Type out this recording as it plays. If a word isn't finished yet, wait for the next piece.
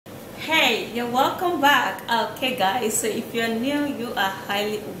Hey, you're welcome back. Okay guys, so if you're new, you are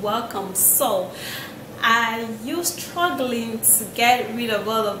highly welcome. So are you struggling to get rid of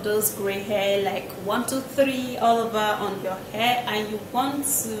all of those gray hair, like 1 2 3 all over on your hair, and you want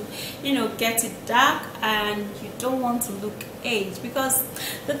to get it dark and you don't want to look aged? Because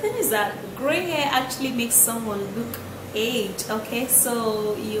the thing is that gray hair actually makes someone look aged. Okay,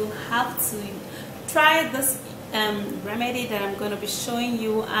 so you have to try this remedy that I'm going to be showing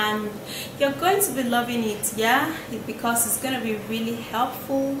you, and you're going to be loving it, yeah, because it's going to be really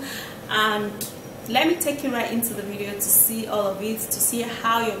helpful. And let me take you right into the video to see all of it, to see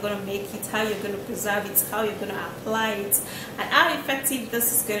how you're going to make it, how you're going to preserve it, how you're going to apply it, and how effective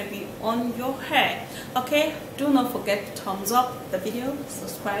this is going to be on your hair. Okay, do not forget to thumbs up the video,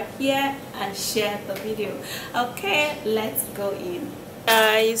 subscribe here, and share the video. Okay, let's go in.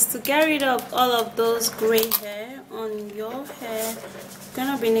 Guys, to get rid of all of those gray hair on your hair, you're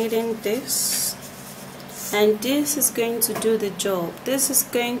gonna be needing this, and this is going to do the job. This is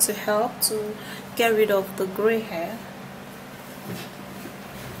going to help to get rid of the gray hair.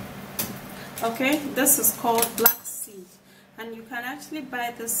 Okay, this is called black seed, and you can actually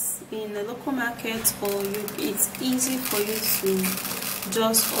buy this in the local market, or it's easy for you to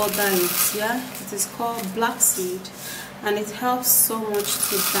just order it. Yeah, it is called black seed, and it helps so much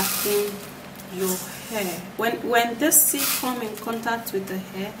to darken your hair. When this seed comes in contact with the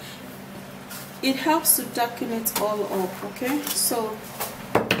hair, it helps to darken it all up. Okay, so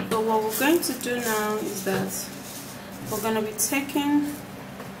what we're going to do now is that we're going to be taking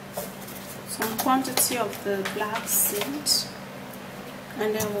some quantity of the black seed,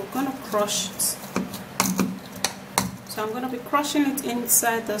 and then we're going to crush it. So I'm going to be crushing it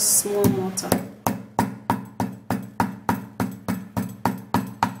inside the small mortar.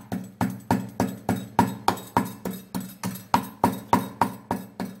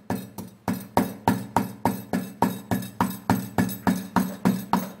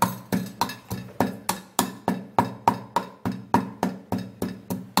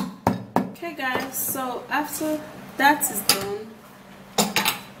 Okay guys, so after that is done,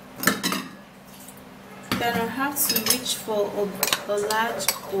 then I have to reach for a large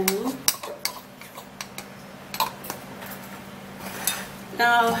bowl.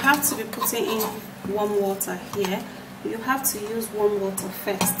 Now I'll have to be putting in warm water here. You have to use warm water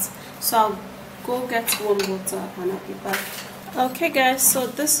first, so I'll go get warm water and I'll be back. Okay guys, so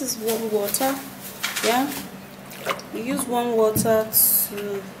this is warm water. Yeah, you use warm water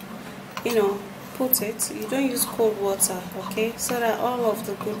to put it. You don't use cold water, okay, so that all of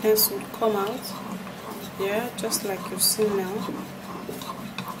the goodness would come out. Yeah, just like you've seen now.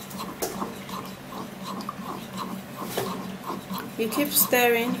 You keep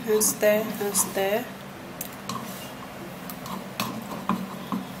stirring and stir and stir.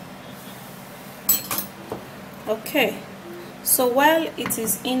 Okay, so while it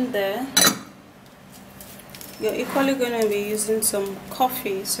is in there, you're equally going to be using some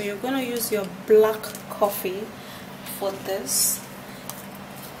coffee. So you're going to use your black coffee for this.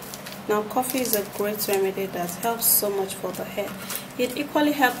 Now coffee is a great remedy that helps so much for the hair. It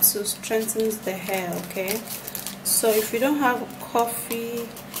equally helps to strengthen the hair. Okay, so if you don't have coffee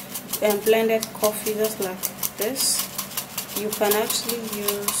and blended coffee just like this, you can actually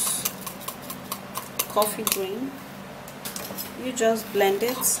use coffee green. You just blend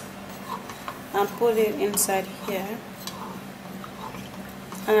it and put it inside here,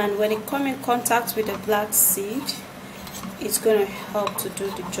 and when it comes in contact with the black seed, it's going to help to do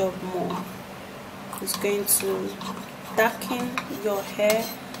the job more. It's going to darken your hair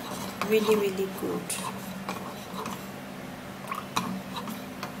really good.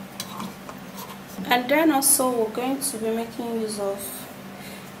 And then also we're going to be making use of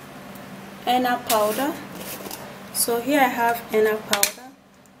henna powder. So here I have henna powder.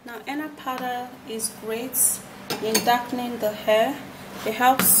 Now henna powder is great in darkening the hair. It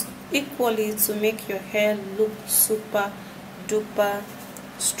helps equally to make your hair look super duper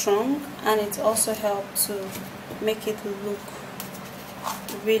strong, and it also helps to make it look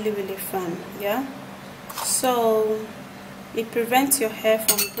really fun. Yeah, so it prevents your hair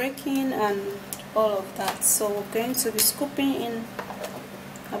from breaking and all of that. So we're going to be scooping in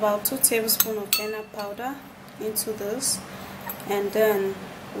about 2 tablespoons of henna powder into this, and then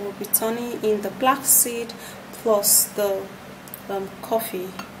we'll be turning in the black seed plus the coffee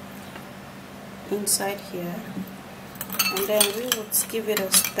inside here, and then we will give it a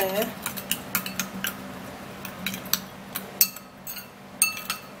stir.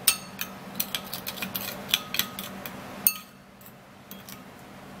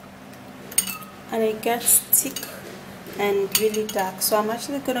 And it gets thick and really dark. So I'm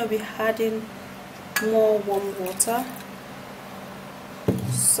actually going to be adding more warm water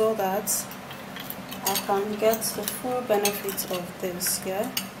so that I can get the full benefit of this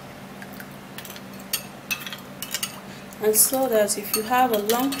here. And so that if you have a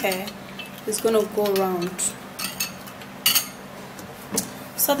long hair, it's going to go round.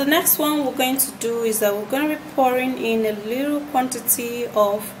 So the next one we're going to do is that we're going to be pouring in a little quantity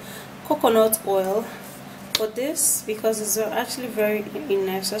of coconut oil for this, because it's actually very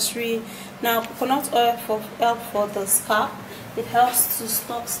necessary. Now coconut oil helps for the scalp. It helps to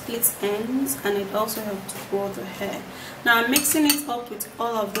stop split ends, and it also helps to grow the hair. Now I'm mixing it up with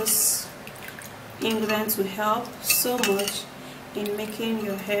all of this ingredients will help so much in making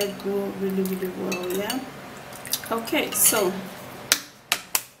your hair grow really well. Yeah, okay, so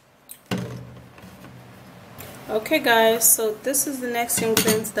okay guys, so this is the next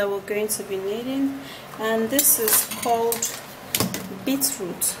ingredient that we're going to be needing, and this is called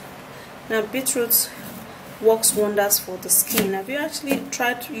beetroot. Now beetroot works wonders for the skin. Have you actually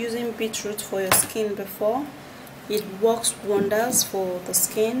tried using beetroot for your skin before? It works wonders for the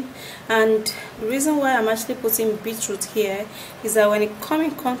skin, and the reason why I'm actually putting beetroot here is that when it comes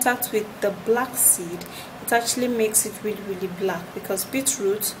in contact with the black seed, it actually makes it really black, because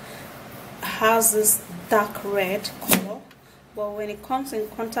beetroot has this dark red color, but when it comes in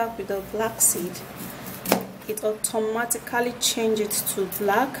contact with the black seed, it automatically changes it to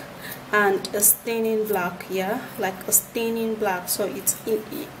black, and a staining black. Yeah, like a staining black. So it's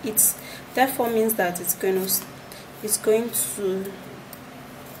therefore means that it's going to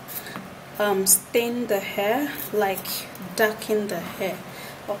stain the hair, like darken the hair.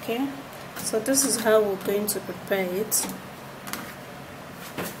 Okay, so this is how we're going to prepare it.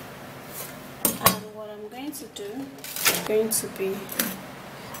 And what I'm going to do, I'm going to be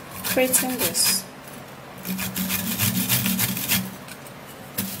creating this.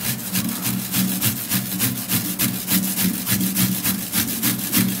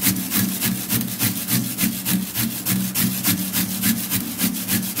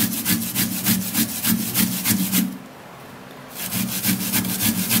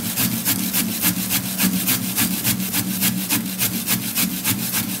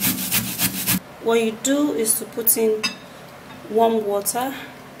 What you do is to put in warm water.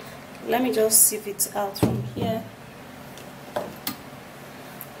 Let me just sieve it out from here.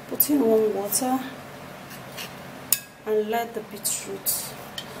 Put in warm water and let the beetroot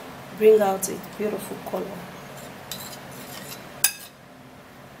bring out a beautiful color.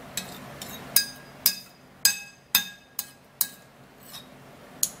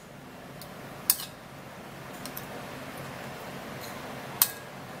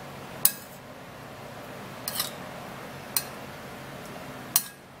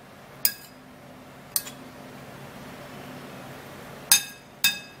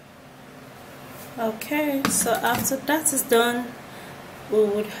 Okay, so after that is done, we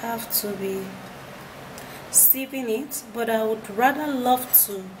would have to be sieving it, but I would rather love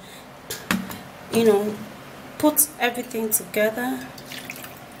to, put everything together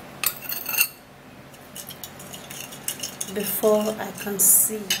before I can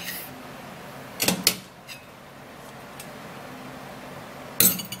sieve.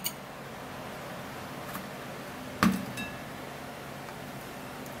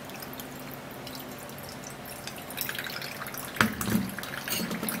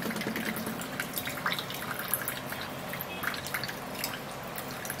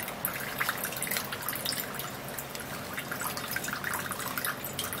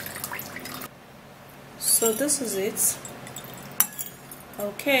 So this is it.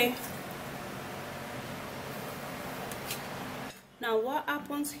 Okay, now what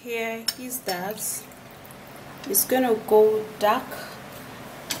happens here is that it's gonna go dark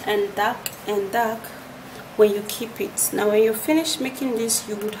and dark and dark when you keep it. Now when you finish making this,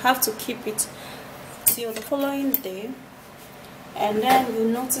 you would have to keep it till the following day, and then you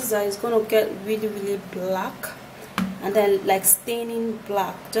notice that it's gonna get really black, and then like staining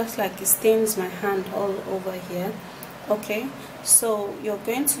black, just like it stains my hand all over here. Okay, so you're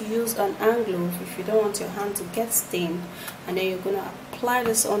going to use an hand glove if you don't want your hand to get stained, and then you're going to apply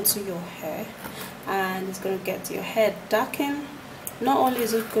this onto your hair, and it's going to get your hair darkened. Not only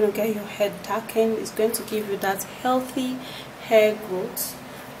is it going to get your hair darkened, it's going to give you that healthy hair growth,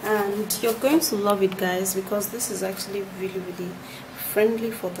 and you're going to love it, guys, because this is actually really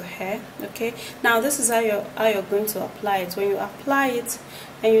friendly for the hair. Okay, now this is how you're going to apply it. When you apply it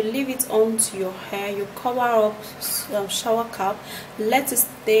and you leave it onto your hair, you cover up shower cap, let it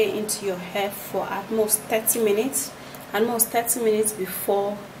stay into your hair for at most 30 minutes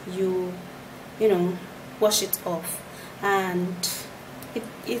before you wash it off. and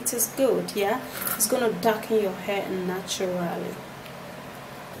it is good. Yeah, it's gonna darken your hair naturally.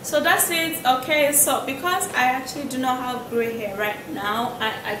 So that's it. Okay, so because I actually do not have gray hair right now,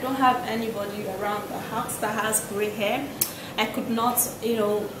 I don't have anybody around the house that has gray hair. I could not,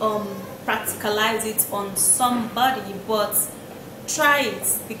 practicalize it on somebody, but try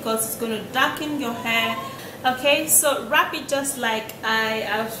it because it's going to darken your hair. Okay, so wrap it just like I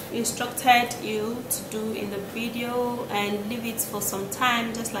have instructed you to do in the video, and leave it for some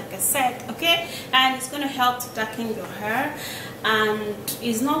time just like I said. Okay, and it's going to help to darken your hair, and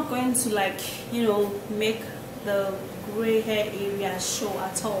it's not going to make the gray hair area show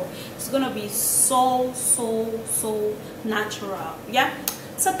at all. It's gonna be so natural. Yeah,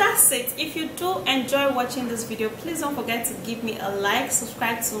 so that's it. If you do enjoy watching this video, please don't forget to give me a like,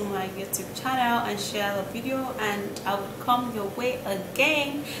 subscribe to my YouTube channel, and share the video, and I will come your way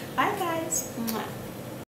again. Bye guys. Mwah.